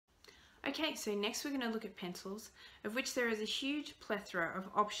Okay, so next we're going to look at pencils, of which there is a huge plethora of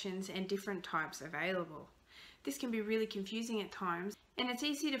options and different types available. This can be really confusing at times, and it's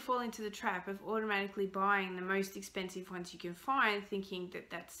easy to fall into the trap of automatically buying the most expensive ones you can find, thinking that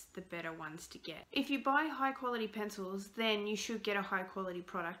that's the better ones to get. If you buy high quality pencils, then you should get a high quality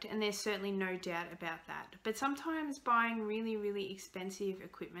product, and there's certainly no doubt about that. But sometimes buying really expensive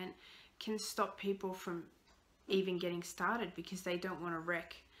equipment can stop people from even getting started because they don't want to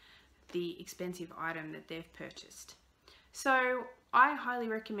wreck the expensive item that they've purchased. So I highly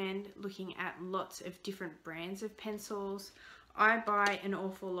recommend looking at lots of different brands of pencils. I buy an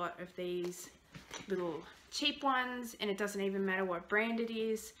awful lot of these little cheap ones, and it doesn't even matter what brand it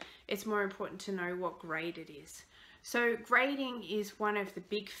is. It's more important to know what grade it is. So grading is one of the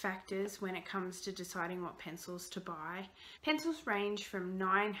big factors when it comes to deciding what pencils to buy. Pencils range from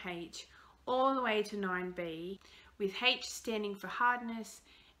 9H all the way to 9B, with H standing for hardness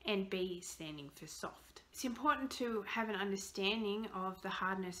and B standing for soft. It's important to have an understanding of the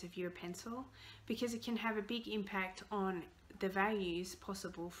hardness of your pencil because it can have a big impact on the values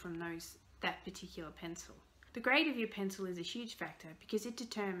possible from that particular pencil. The grade of your pencil is a huge factor because it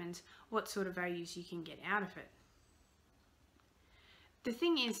determines what sort of values you can get out of it. The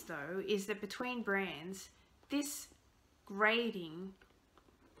thing is though, is that between brands, this grading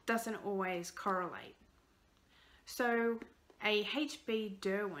doesn't always correlate. So a HB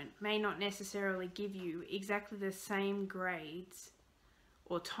Derwent may not necessarily give you exactly the same grades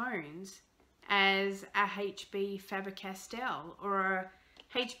or tones as a HB Faber-Castell or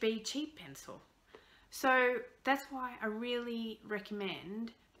a HB cheap pencil. So that's why I really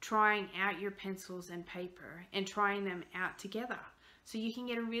recommend trying out your pencils and paper and trying them out together so you can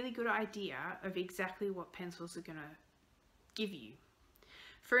get a really good idea of exactly what pencils are going to give you.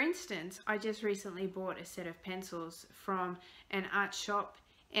 For instance, I just recently bought a set of pencils from an art shop,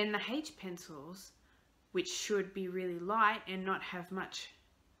 and the H pencils, which should be really light and not have much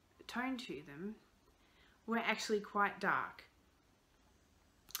tone to them, were actually quite dark.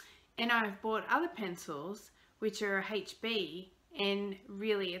 And I've bought other pencils which are a HB, and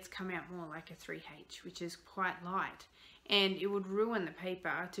really it's come out more like a 3H, which is quite light, and it would ruin the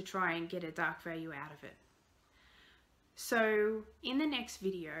paper to try and get a dark value out of it. So in the next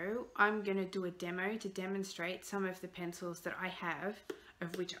video, I'm going to do a demo to demonstrate some of the pencils that I have,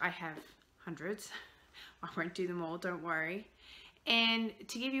 of which I have hundreds. I won't do them all, don't worry. And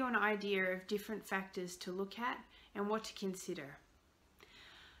to give you an idea of different factors to look at and what to consider.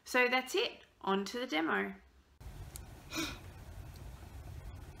 So that's it, on to the demo.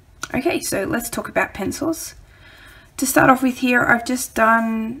 Okay, so let's talk about pencils. To start off with here, I've just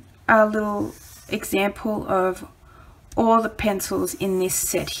done a little example of all the pencils in this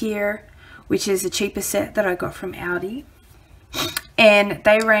set here, which is a cheaper set that I got from Aldi, and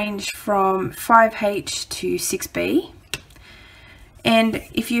they range from 5H to 6B. And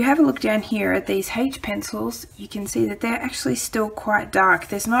if you have a look down here at these H pencils, you can see that they're actually still quite dark.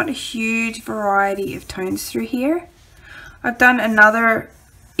 There's not a huge variety of tones through here. I've done another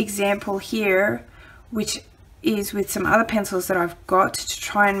example here, which is with some other pencils that I've got to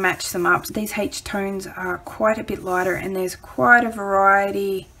try and match them up. These H tones are quite a bit lighter, and there's quite a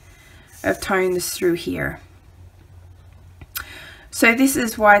variety of tones through here. So this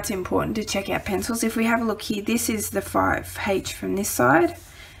is why it's important to check out pencils. If we have a look here, this is the 5H from this side,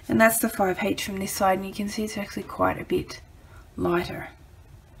 and that's the 5H from this side, and you can see it's actually quite a bit lighter.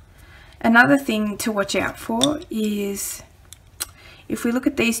 Another thing to watch out for is if we look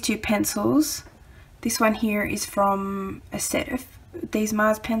at these two pencils, this one here is from a set of these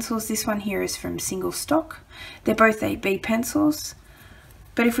Mars pencils. This one here is from single stock. They're both 8B pencils.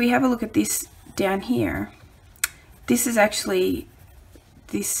 But if we have a look at this down here, this is actually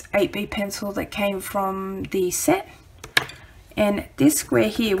this 8B pencil that came from the set. And this square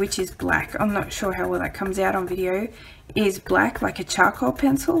here, which is black, I'm not sure how well that comes out on video, is black like a charcoal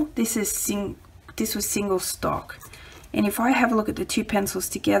pencil. This was single stock. And if I have a look at the two pencils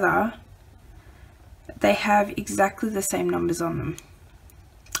together, they have exactly the same numbers on them.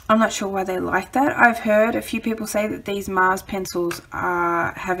 I'm not sure why they like that. I've heard a few people say that these Mars pencils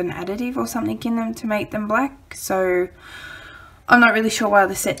have an additive or something in them to make them black. So I'm not really sure why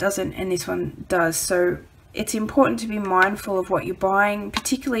the set doesn't and this one does. So it's important to be mindful of what you're buying,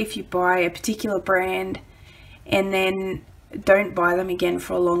 particularly if you buy a particular brand and then don't buy them again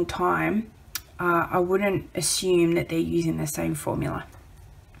for a long time. I wouldn't assume that they're using the same formula.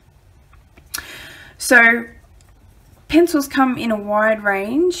 So pencils come in a wide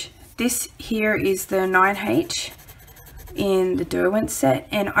range. This here is the 9H in the Derwent set,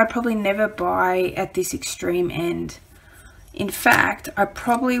 and I probably never buy at this extreme end. In fact, I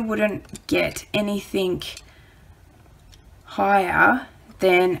probably wouldn't get anything higher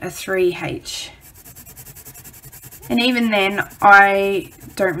than a 3H. And even then, I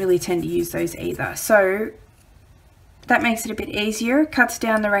don't really tend to use those either. So that makes it a bit easier, cuts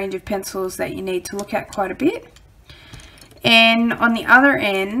down the range of pencils that you need to look at quite a bit. And on the other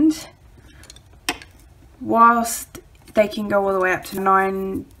end, whilst they can go all the way up to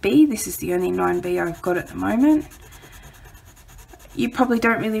 9B, this is the only 9B I've got at the moment, you probably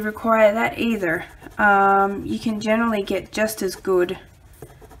don't really require that either. You can generally get just as good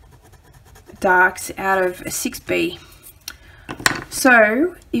darks out of a 6B.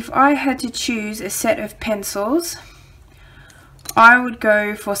 So if I had to choose a set of pencils, I would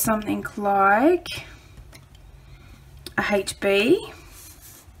go for something like a HB,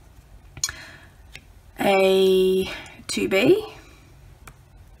 a 2B,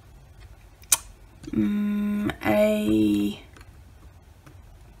 a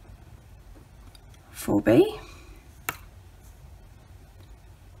 4B,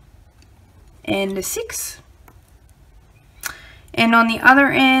 and a 6. And on the other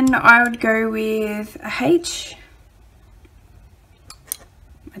end, I would go with a H,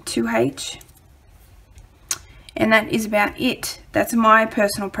 a 2H, and that is about it. That's my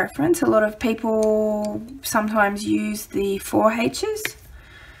personal preference. A lot of people sometimes use the 4Hs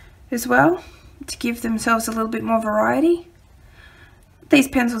as well to give themselves a little bit more variety. These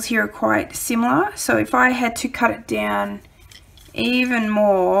pencils here are quite similar, so if I had to cut it down even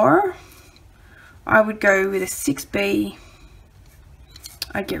more, I would go with a 6B.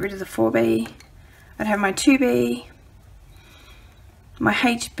 I'd get rid of the 4B. I'd have my 2B, my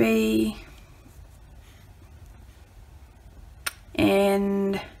HB,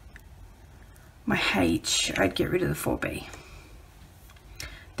 and my H. I'd get rid of the 4B.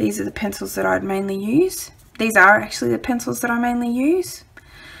 These are the pencils that I'd mainly use. These are actually the pencils that I mainly use.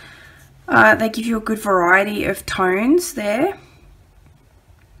 They give you a good variety of tones there.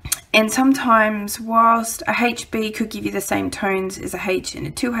 And sometimes, whilst a HB could give you the same tones as a H and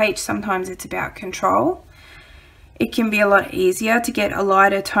a 2H, sometimes it's about control. It can be a lot easier to get a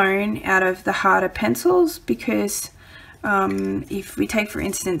lighter tone out of the harder pencils because if we take, for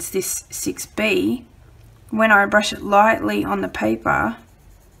instance, this 6B, when I brush it lightly on the paper,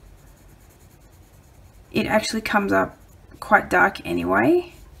 it actually comes up quite dark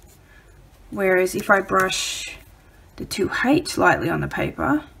anyway. Whereas if I brush the 2H lightly on the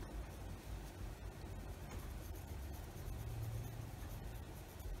paper,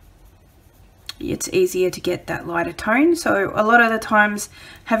 it's easier to get that lighter tone. So a lot of the times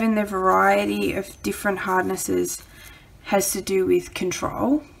having the variety of different hardnesses has to do with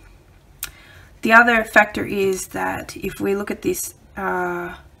control. The other factor is that if we look at this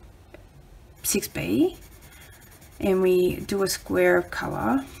 6B and we do a square of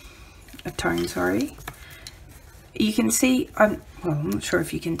color, a tone, sorry, you can see, well, I'm not sure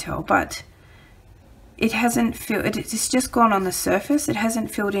if you can tell, but it hasn't filled, it's just gone on the surface. It hasn't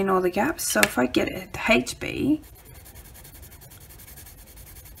filled in all the gaps. So if I get a HB,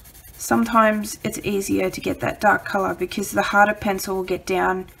 sometimes it's easier to get that dark color because the harder pencil will get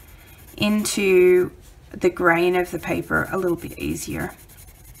down into the grain of the paper a little bit easier.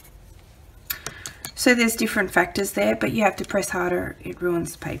 So there's different factors there, but you have to press harder, it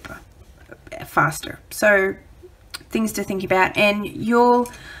ruins the paper faster. So things to think about, and you'll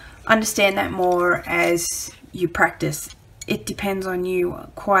understand that more as you practice. It depends on you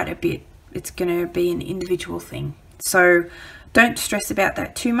quite a bit. It's going to be an individual thing. So don't stress about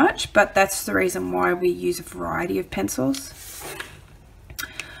that too much, but that's the reason why we use a variety of pencils.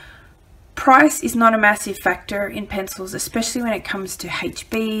 Price is not a massive factor in pencils, especially when it comes to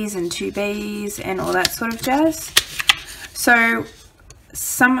HBs and 2Bs and all that sort of jazz. So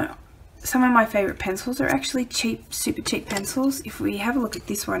some of my favorite pencils are actually cheap, super cheap pencils. If we have a look at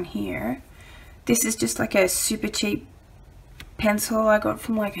this one here, this is just like a super cheap pencil I got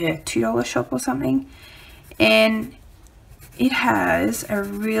from like a $2 shop or something, and it has a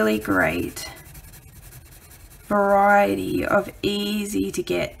really great variety of easy to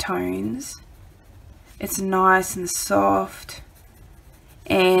get tones. It's nice and soft,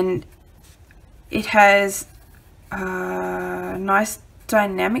 and it has a nice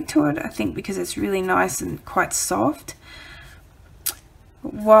dynamic to it, I think, because it's really nice and quite soft,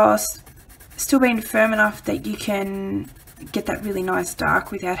 whilst still being firm enough that you can get that really nice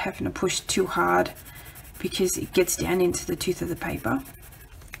dark without having to push too hard because it gets down into the tooth of the paper.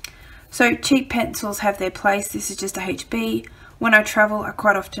 So cheap pencils have their place. This is just a HB. When I travel, I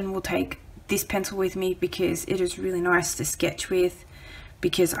quite often will take this pencil with me because it is really nice to sketch with,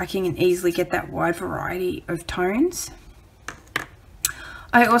 because I can easily get that wide variety of tones.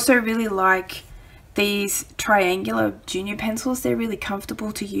 I also really like these triangular junior pencils. They're really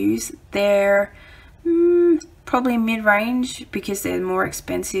comfortable to use. They're probably mid-range because they're more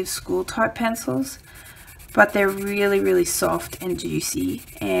expensive school type pencils, but they're really soft and juicy,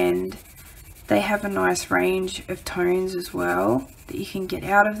 and they have a nice range of tones as well that you can get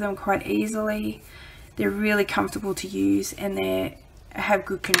out of them quite easily. They're really comfortable to use, and they have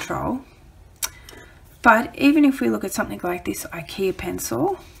good control. But even if we look at something like this IKEA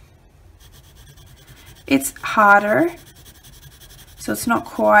pencil, it's harder, so it's not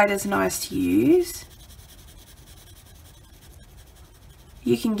quite as nice to use.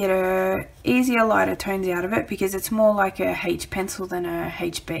 You can get a easier, lighter tones out of it because it's more like a H pencil than a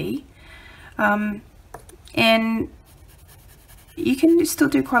HB. And you can still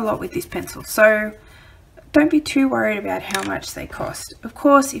do quite a lot with this pencil, so don't be too worried about how much they cost. Of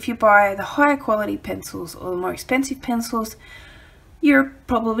course, if you buy the higher quality pencils or the more expensive pencils, you're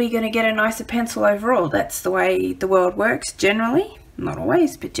probably going to get a nicer pencil overall. That's the way the world works generally. Not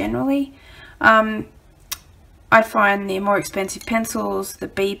always, but generally. I find the more expensive pencils, the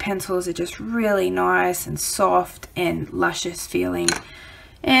B pencils, are just really nice and soft and luscious feeling.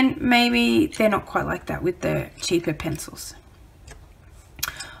 And maybe they're not quite like that with the cheaper pencils.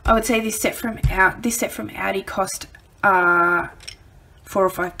 I would say this set from Audi cost $4 or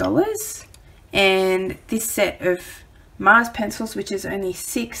 $5, and this set of Mars pencils, which is only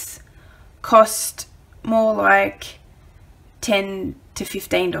 6, cost more like $10 to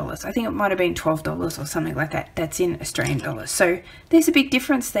 $15. I think it might have been $12 or something like that. That's in Australian dollars. So there's a big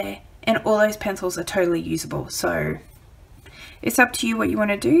difference there, and all those pencils are totally usable. So it's up to you what you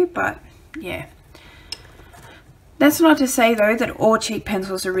want to do, but yeah. That's not to say though that all cheap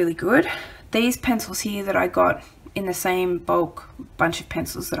pencils are really good. These pencils here that I got in the same bulk bunch of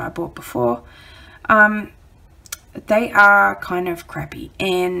pencils that I bought before, they are kind of crappy,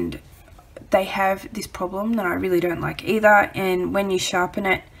 and they have this problem that I really don't like either, and when you sharpen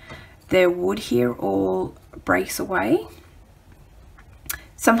it, the wood here all breaks away.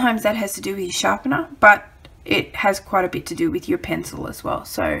 Sometimes that has to do with your sharpener, but it has quite a bit to do with your pencil as well,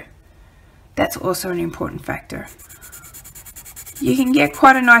 so that's also an important factor. You can get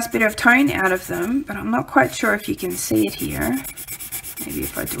quite a nice bit of tone out of them, but I'm not quite sure if you can see it here. Maybe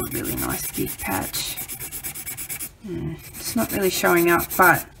if I do a really nice big patch. It's not really showing up,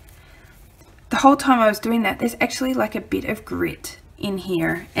 but the whole time I was doing that, there's actually like a bit of grit in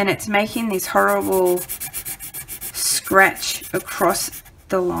here, and it's making this horrible scratch across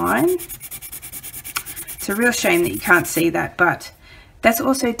the line. It's a real shame that you can't see that, but that's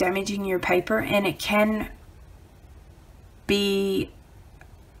also damaging your paper, and it can be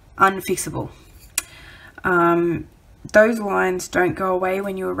unfixable. Those lines don't go away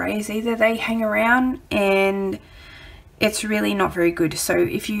when you erase either. They hang around, and it's really not very good. So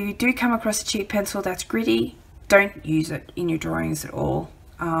if you do come across a cheap pencil that's gritty, don't use it in your drawings at all.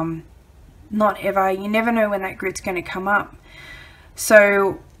 Not ever. You never know when that grit's going to come up.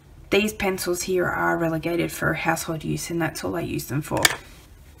 So these pencils here are relegated for household use, and that's all I use them for.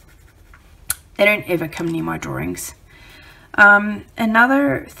 They don't ever come near my drawings.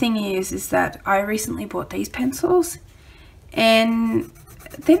 Another thing is that I recently bought these pencils, and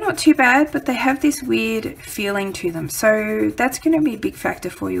they're not too bad, but they have this weird feeling to them. So that's going to be a big factor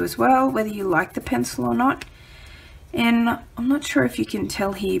for you as well, whether you like the pencil or not. And I'm not sure if you can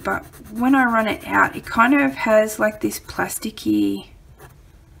tell here, but when I run it out, it kind of has like this plasticky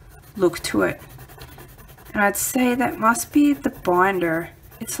look to it. And I'd say that must be the binder.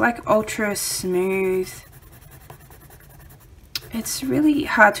 It's like ultra smooth. It's really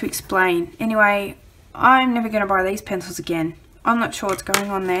hard to explain. Anyway, I'm never going to buy these pencils again. I'm not sure what's going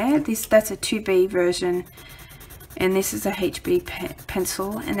on there. That's a 2B version, and this is a HB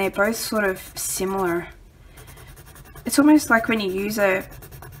pencil, and they're both sort of similar. It's almost like when you use a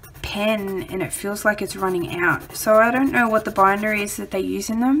pen and it feels like it's running out. So I don't know what the binder is that they use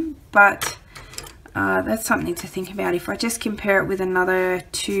in them, but that's something to think about. If I just compare it with another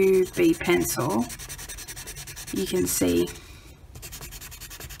 2B pencil, you can see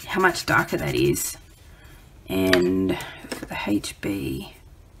how much darker that is. And for the HB,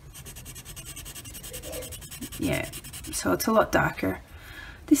 yeah, so it's a lot darker.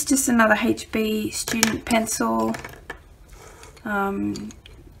 This is just another HB student pencil.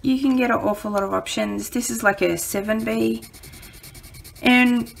 You can get an awful lot of options. This is like a 7B,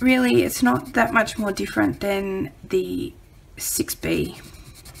 and really it's not that much more different than the 6B.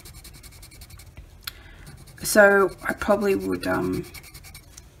 So I probably would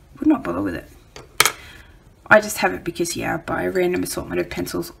not bother with it. I just have it because, yeah, I buy a random assortment of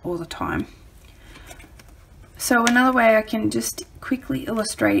pencils all the time. So another way I can just quickly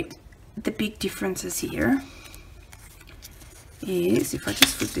illustrate the big differences here is if I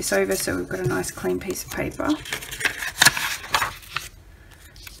just flip this over so we've got a nice clean piece of paper.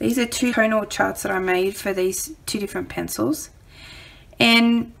 These are two tonal charts that I made for these two different pencils,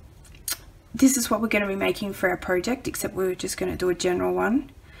 and this is what we're going to be making for our project, except we're just going to do a general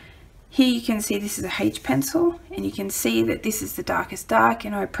one. Here you can see this is a H pencil, and you can see that this is the darkest dark,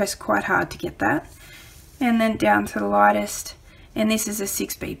 and I pressed quite hard to get that. And then down to the lightest, and this is a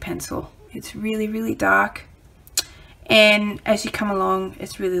 6B pencil. It's really, really dark, and as you come along,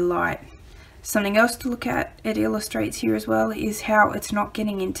 it's really light. Something else to look at, it illustrates here as well, is how it's not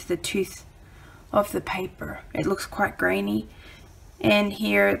getting into the tooth of the paper. It looks quite grainy, and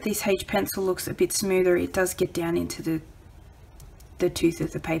here this H pencil looks a bit smoother. It does get down into the tooth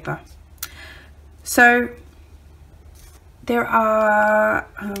of the paper. So there are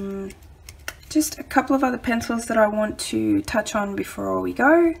just a couple of other pencils that I want to touch on before we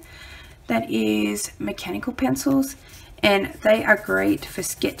go. That is mechanical pencils, and they are great for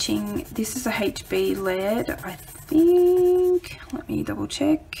sketching. This is a HB lead, I think. Let me double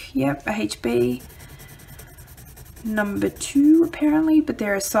check. Yep, a HB number 2 apparently, but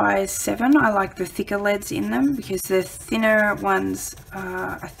they're a size 7. I like the thicker leads in them because the thinner ones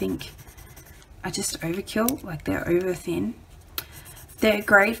I think are just overkill, like they're over thin. They're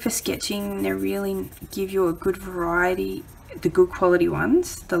great for sketching. They really give you a good variety. The good quality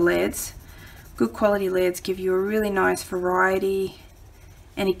ones, the leads, good quality leads give you a really nice variety.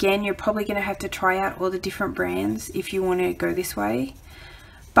 And again, you're probably going to have to try out all the different brands if you want to go this way.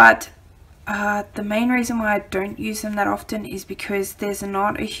 But the main reason why I don't use them that often is because there's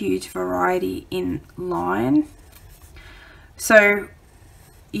not a huge variety in line. So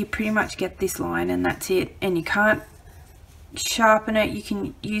you pretty much get this line and that's it, and you can't sharpen it. You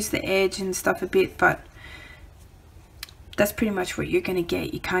can use the edge and stuff a bit, but that's pretty much what you're going to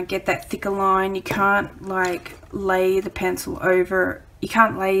get. You can't get that thicker line. You can't like lay the pencil over. You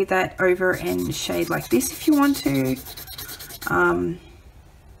can't lay that over and shade like this if you want to.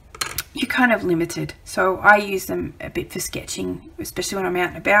 You're kind of limited. So I use them a bit for sketching, especially when I'm out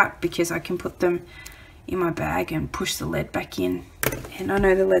and about, because I can put them in my bag and push the lead back in, and I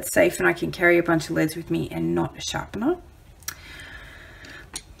know the lead's safe and I can carry a bunch of leads with me and not a sharpener.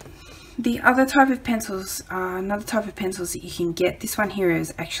 The other type of pencils, another type of pencils that you can get, this one here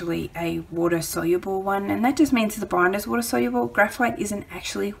is actually a water soluble one, and that just means the binder is water soluble. Graphite isn't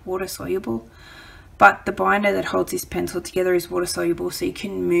actually water soluble, but the binder that holds this pencil together is water soluble, so you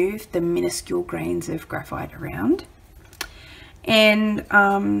can move the minuscule grains of graphite around. And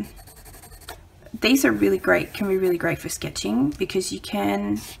these are really great, can be really great for sketching, because you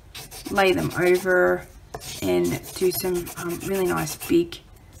can lay them over and do some really nice big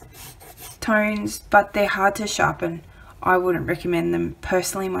tones, but they're hard to sharpen. I wouldn't recommend them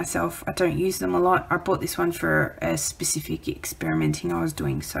personally myself. I don't use them a lot. I bought this one for a specific experimenting I was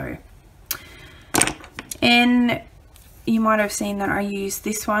doing. So, and you might have seen that I used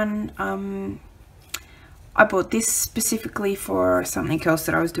this one. I bought this specifically for something else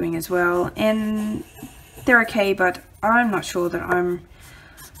that I was doing as well, and they're okay, but I'm not sure that I'm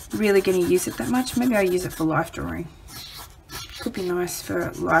really going to use it that much. Maybe I use it for life drawing. Could be nice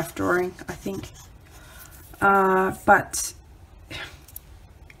for life drawing, I think. But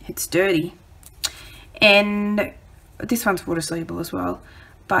it's dirty. And this one's water soluble as well,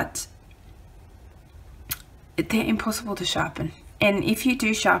 but they're impossible to sharpen. And if you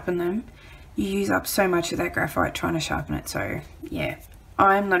do sharpen them, you use up so much of that graphite trying to sharpen it. So yeah,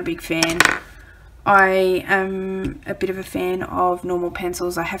 I'm not a big fan. I am a bit of a fan of normal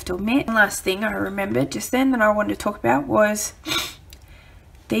pencils, I have to admit. One last thing I remembered just then that I wanted to talk about was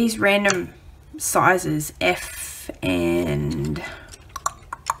these random sizes, F and,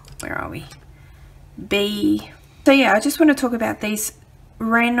 where are we, B. So yeah, I just want to talk about these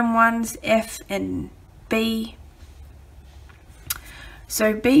random ones, F and B.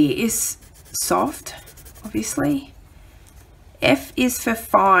 So B is soft, obviously. F is for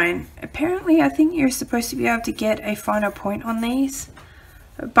fine. Apparently I think you're supposed to be able to get a finer point on these,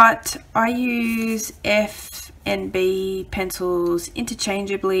 but I use F and B pencils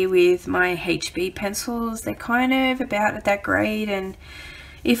interchangeably with my HB pencils. They're kind of about at that grade, and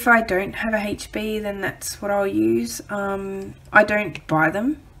if I don't have a HB, then that's what I'll use. I don't buy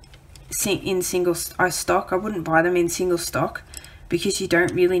them in single stock. I wouldn't buy them in single stock because you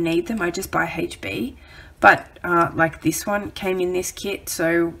don't really need them. I just buy HB. But like this one came in this kit,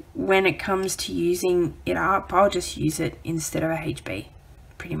 so when it comes to using it up, I'll just use it instead of a HB,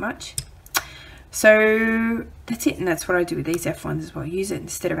 pretty much. So that's it, and that's what I do with these F ones as well. Use it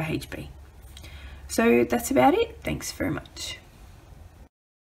instead of a HB. So that's about it. Thanks very much.